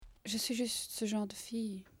Je suis juste ce genre de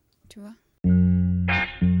fille, tu vois.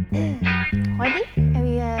 Ready?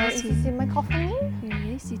 Is the microphone in?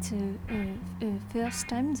 Yes, it's first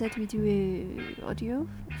time that we do a audio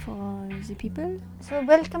for the people. So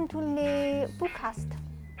welcome to the Pou-cast.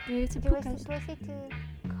 It's a Do I podcast. say it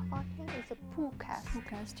correctly? It's a Pou-cast.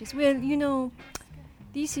 Podcast, yes. Well, you know,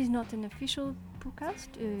 this is not an official podcast.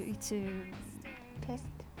 It's a Test.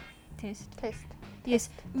 test. Yes,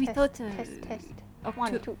 we thought. Test. Octo-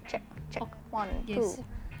 1, 2, check. 1, Yes, 2.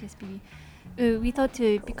 yes, baby. We thought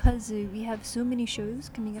because we have so many shows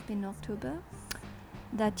coming up in October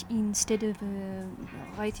that instead of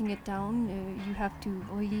writing it down, you have to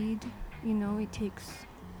read. You know, it takes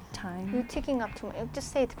time. You're taking up too much.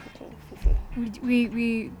 Just say it quickly, Fifi.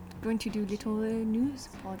 We're going to do little news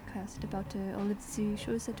podcast about all of the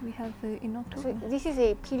shows that we have in October. So this is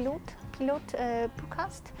a pilot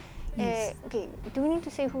Pou-cast. Yes. Okay, do we need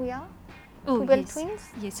to say who we are? Oh, Poubelle yes. twins.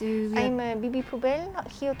 Yes, I'm Bibi Poubelle,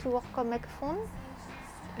 here to work on microphone.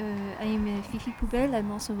 I'm Fifi Poubelle. I'm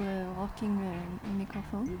also working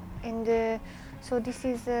microphone. And so this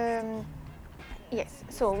is yes.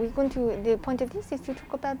 So we're going to. The point of this is to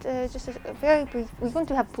talk about just a very brief. We're going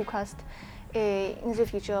to have Pou-cast in the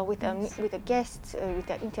future with a guest, with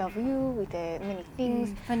an interview, with many things.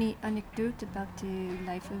 Funny anecdote about the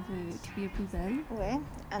life of Tuya Poubelle. Ouais,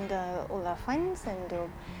 and all our friends and.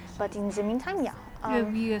 But in the meantime, yeah.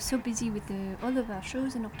 We are so busy with all of our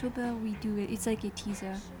shows in October. We do it's like a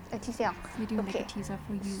teaser. A teaser. We do like Okay. a teaser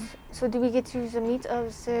for you. So do we get to the meat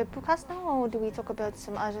of the Pou-cast now, or do we talk about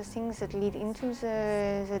some other things that lead into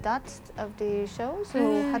the dots of the show? So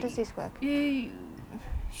how does this work?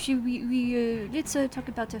 Should we let's talk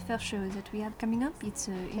about the first show that we have coming up. It's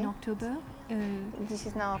in October. This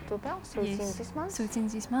is now October, so yes. it's in this month. So it's in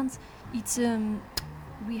this month. It's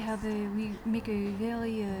we make a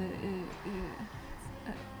very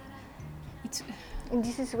it's And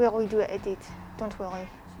this is where we do an edit. Don't worry.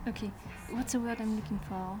 okay. What's the word I'm looking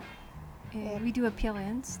for? We do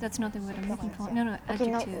appearance. That's not the word I'm looking for. Appearance, No,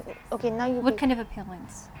 adjective. Now you. What kind of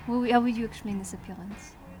appearance? How would you explain this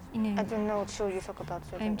appearance? I don't know what show you talk about.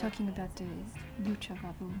 So I'm talking about the Lucha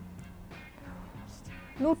Bravo.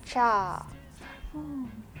 Lucha. Oh.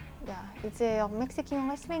 Yeah, it's a Mexican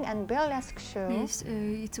wrestling and burlesque show. Yes,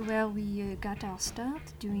 it's where we got our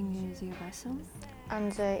start doing the wrestle.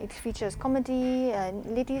 And it features comedy,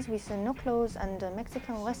 ladies with no clothes, and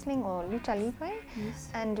Mexican wrestling or lucha libre. Yes.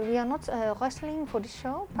 And we are not wrestling for the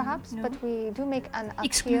show, perhaps, no. but we do make an appeal.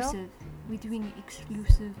 Exclusive. We're doing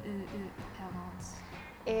exclusive appearance.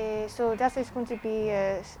 So that is going to be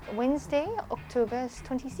Wednesday, October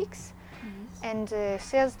 26th. Yes. And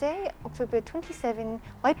Thursday, October 27,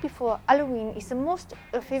 right before Halloween, is the most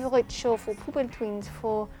favorite show for Poubelle twins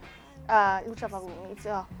for Lucha Bravo. It's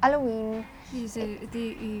Halloween.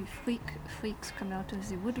 The freaks come out of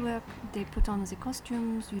the woodwork. They put on the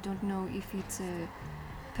costumes. You don't know if it's a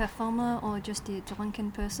performer or just a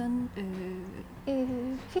drunken person.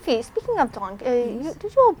 Fifi, speaking of drunk, yes.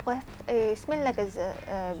 does your breath smell like a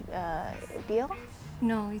beer?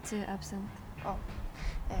 No, it's absinthe. Oh.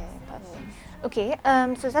 Pardon me. Okay,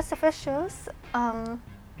 so that's the first shows.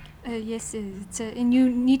 Yes, and you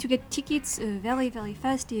need to get tickets very, very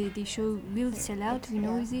fast. The show will sell out. We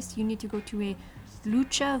know this. You need to go to a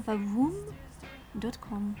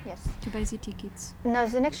luchavavoom.com Yes. to buy the tickets. Now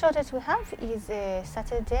the next show that we have is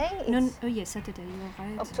Saturday. It's Saturday. You're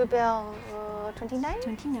right. October 29.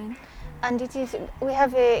 29. And it is. We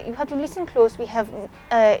have you have to listen close. We have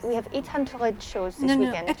 800 shows this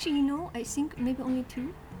weekend. Actually, no. I think maybe only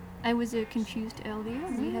 2. I was confused earlier.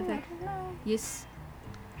 We have I don't know. yes.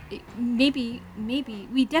 Maybe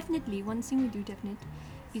we definitely one thing we do definite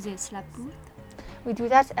is a slap booth. We do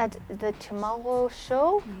that at the Tomorrow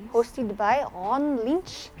Show, Yes. hosted by Ron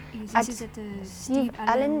Lynch This is at the Steve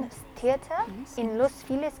Allen Theater Yes. in Los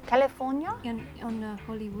Feliz, California. on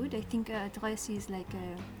Hollywood. I think address is like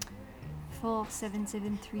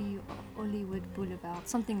 4773 Hollywood Boulevard,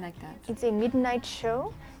 something like that. It's a midnight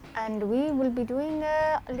show, and we will be doing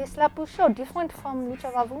a slap booth show, different from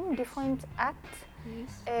Lucha Bravo, different act.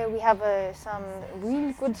 Yes. We have some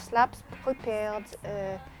really good slaps prepared.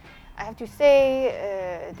 I have to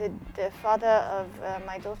say, the father of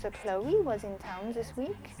my daughter Chloe was in town this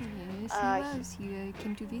week. Yes, he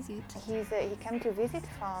came to visit. He came to visit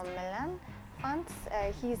from Milan, France.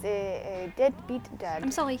 He's a deadbeat dad.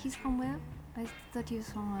 I'm sorry, he's from where? I thought he was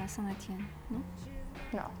from Saint-Étienne. No?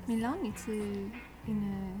 No, Milan, it's in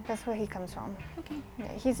that's where he comes from. okay.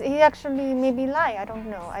 Yeah, he actually maybe lie. I don't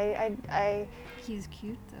know. He's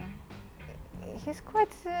cute though. He's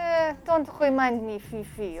quite. Don't remind me,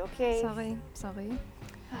 Fifi. Okay. Sorry.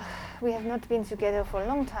 we have not been together for a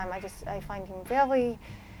long time. I find him very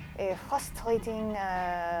frustrating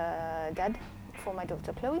dad for my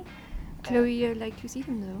daughter Chloe. Chloe like to see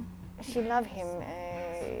him though. She loves him.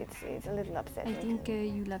 It's a little I upsetting. think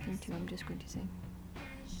you love him too, I'm just going to say.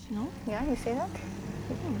 No? Yeah, you say that?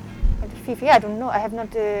 Hmm. But Fifi, I don't know. I have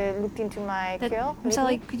not looked into my cure. I'm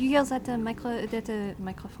sorry, could you hear that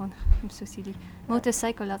microphone? I'm so silly.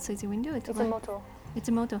 Motorcycle outside the window. It's a motor. It's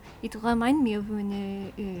a motor. It reminds me of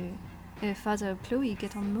when father of Chloe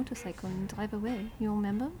get on a motorcycle and drive away. You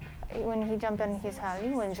remember? When he jumped on his Harley,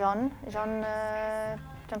 when John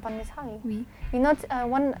jumped on his Harley. Oui. You know,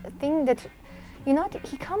 one thing that, you know,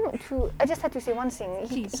 he come to. I just had to say one thing.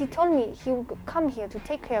 He told me he would come here to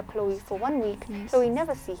take care of Chloe for 1 week. Yes. Chloe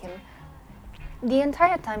never see him. The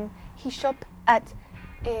entire time he shop at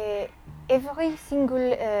every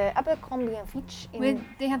single Abercrombie and Fitch. Well,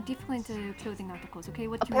 they have different clothing articles. Okay,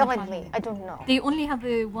 what do you want? Apparently, I don't know. They only have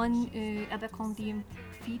one Abercrombie and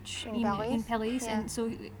Fitch in Paris, Yeah. and so.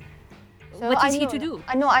 So What is I he know- to do?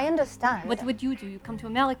 I know, I understand. What would you do? You come to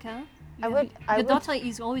America. I would- Your daughter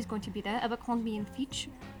is always going to be there. Abercrombie and Fitch.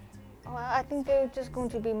 Well, I think there are just going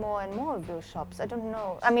to be more and more of those shops. I don't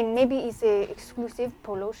know. I mean, maybe it's a exclusive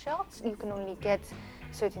polo shirts. You can only get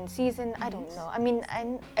certain season. I don't know. I mean,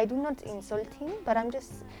 I do not insult him, but I'm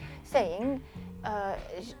just saying.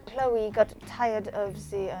 Chloe got tired of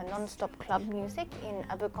the non-stop club music in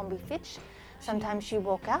Abercrombie Fitch. Sometimes she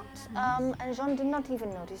walk out, and Jean did not even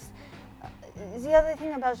notice. The other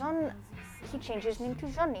thing about Jean, he changed his name to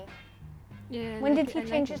Johnny. Yeah. When did he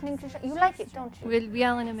change his name to Johnny? You like it, don't you? Well, we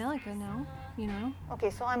are in America now. You know, Okay,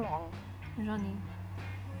 so I'm wrong. Johnny.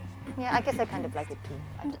 Yeah, I guess I kind of like it too.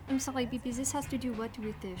 I'm sorry, Bibi. This has to do what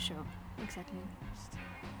with the show exactly?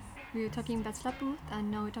 We were talking about Slapbooth,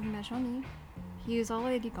 and now we're talking about Johnny. He is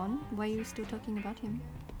already gone. Why are you still talking about him?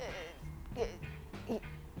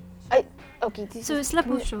 Okay, this So, is,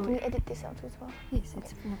 Slapbooth show. Can we edit this out as well? Yes,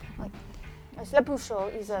 it's no problem. Slapbooth show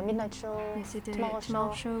is a midnight show. Yes, it's a tomorrow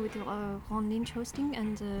tomorrow show with Ron Lynch hosting,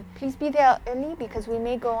 and Please be there early because we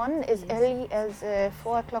may go on as Yes. early as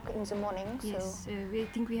 4 o'clock in the morning. yes, we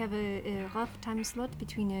think we have a rough time slot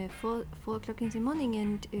between 4 o'clock in the morning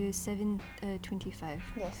and 7:25.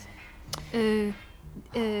 Yes.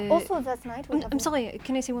 Uh, Also, that night we have. I'm sorry.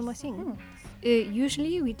 Can I say one more thing?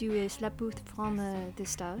 Usually we do a slap booth from the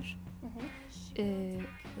stage,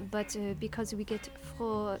 but because we get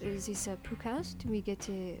for this podcast, we get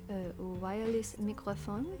a wireless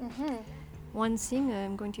microphone. One thing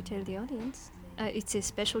I'm going to tell the audience, it's a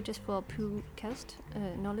special just for podcast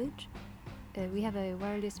knowledge. We have a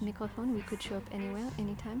wireless microphone. We could show up anywhere,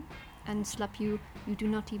 anytime, and slap you. You do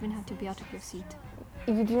not even have to be out of your seat.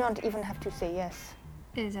 You do not even have to say yes.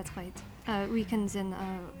 That's right. We can then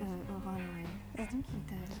run away with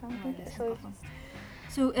the wireless So- microphone.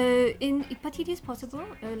 So, but it is possible.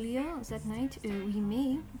 Earlier that night, we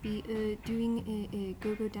may be doing a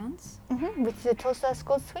go-go dance With the Toaster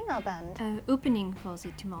Skull Swinger Band. opening for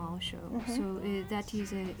the tomorrow show. So that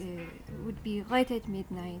is would be right at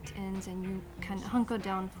midnight, and then you can hunker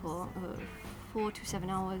down for 4 to 7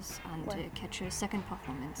 hours and catch a second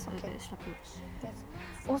performance of Okay. Slapbooth. Yes.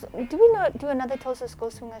 Also, do we not do another Toaster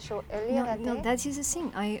Skull Swinger show earlier that No, day? that is the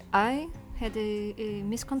thing. I had a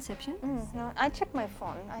misconception. No, I checked my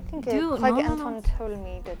phone. I think Do- Craig no, no, Anton told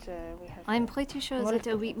me that we have. I'm pretty sure that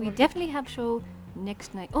multiple- we definitely have show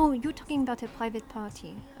next night. Oh, you're talking about a private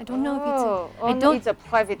party. I don't know if it's a... I no, don't... it's a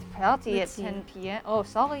private party Let's at 10 p.m. Oh,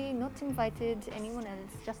 sorry, not invited anyone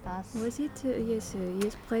else, just us. Was it? Yes,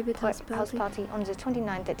 private house House party on the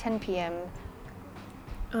 29th at 10 p.m.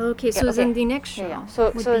 Okay, so Yeah, then okay. the next show Yeah,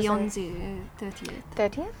 so- would so be on then- the 30th.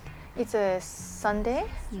 30th. It's a Sunday,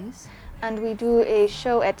 Yes. and we do a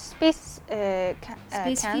show at Space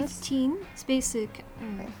Space Cans 15, Space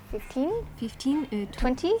 15, 15,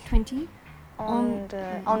 20 20. on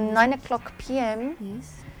on 9 o'clock p.m.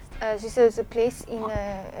 Yes. This is a place in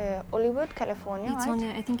Hollywood, California, It's right?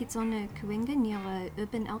 on, I think it's on Cahuenga near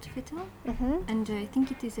Urban Outfitter. And I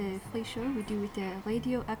think it is a free show we do with the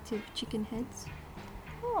Radioactive Chicken Heads.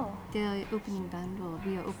 Oh, Their opening band, or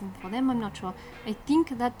we are open for them, I'm not sure. I think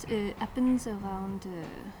that happens around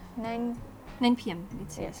 9 p.m.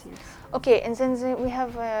 It says, yes. okay, and then we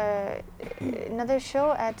have another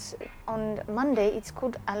show on Monday. It's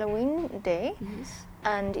called Halloween Day, Yes.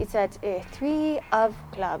 and it's at 3 of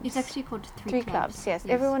Clubs. It's actually called Three Clubs. Yes,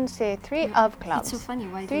 everyone say 3 of Clubs. It's so funny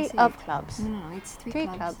why 3 they say of it. Clubs. No, it's three 3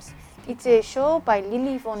 clubs. clubs. It's a show by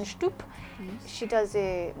Lily von Stoop. Yes. She does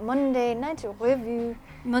a Monday night review.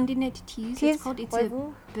 Monday Night Tease. Tease It's called. It's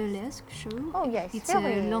review. a burlesque show. Oh yes, It's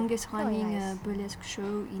very, the longest very running nice. burlesque show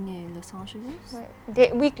in Los Angeles.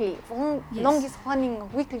 The weekly, Yes. longest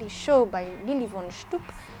running weekly show by Lily von Stoop,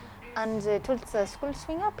 and the Tulsa School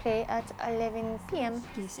Swinger play at 11 p.m.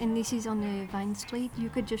 Yes, and this is on Vine Street. You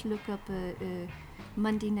could just look up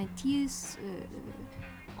Monday Night Tease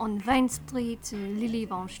on Vine Street, Lily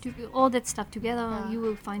von Stoop, all that stuff together. Yeah. You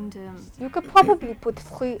will find. You could probably put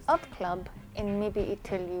 3 Art Club, and maybe it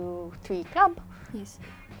tell you 3 club. Yes.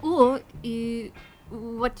 Or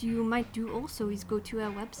what you might do also is go to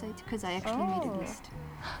our website, because I actually made a list.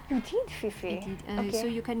 You did, Fifi. I did. Okay. So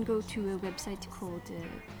you can go to a website called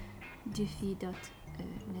Diffie.net.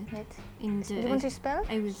 Net. In Do you want to spell?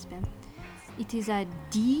 I will spell. It is a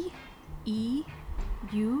DEUXFILL.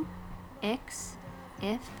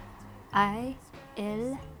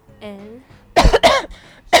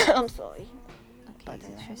 I'm sorry. Okay, But,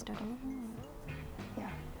 should I start over? Yeah.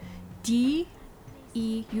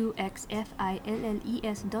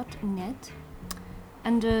 DEUXFILLES.net.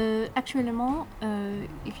 And actually,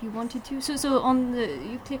 if you wanted to, so on the,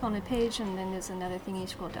 you click on a page and then there's another thing, you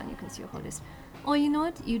scroll down, you can see a whole list. Or you know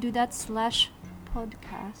what, you do that /podcast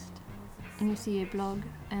and you see a blog,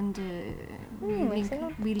 and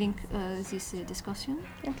we link this discussion.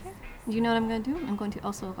 Okay. You know what I'm going to do? I'm going to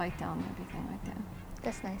also write down everything right there.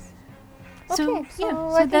 That's nice. So, Okay, yeah, so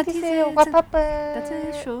so I think that this is is a wrap up. That's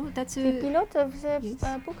a show. That's the a. pilot of the Yes.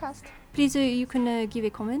 podcast. Please, you can give a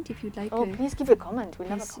comment if you'd like. Oh, please give a comment. We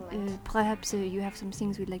never Yes, comment. perhaps you have some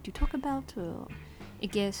things we'd like to talk about, or a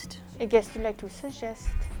guest. A guest you'd like to suggest?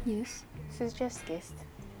 Yes. Suggest guest.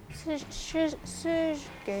 Suggest.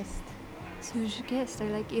 Guest. I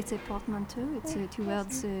like it's a portmanteau. It's two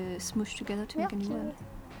words smooshed together to make a new Merci. word.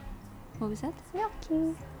 What was that?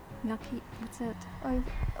 Merci. Merci. What's that?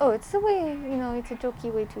 Oh, it's the way, it's a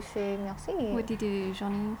jokey way to say merci. What did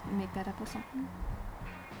Johnny make that up or something?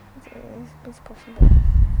 It's possible.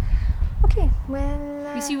 Okay,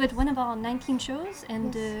 well. We see you at one of our 19 shows,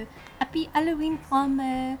 and Yes. happy Halloween from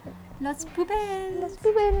Los Poubelles. Let's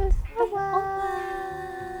be well. Au revoir. Au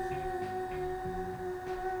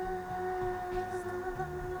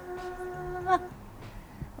revoir.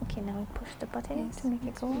 Okay, now we push the button Yes, to make it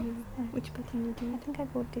that's go. for you. Which button you I do? think I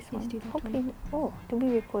wrote this Yes, one. do that Hopefully. Oh, do we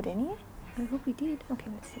record any? I hope we did. Okay,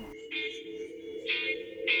 let's see.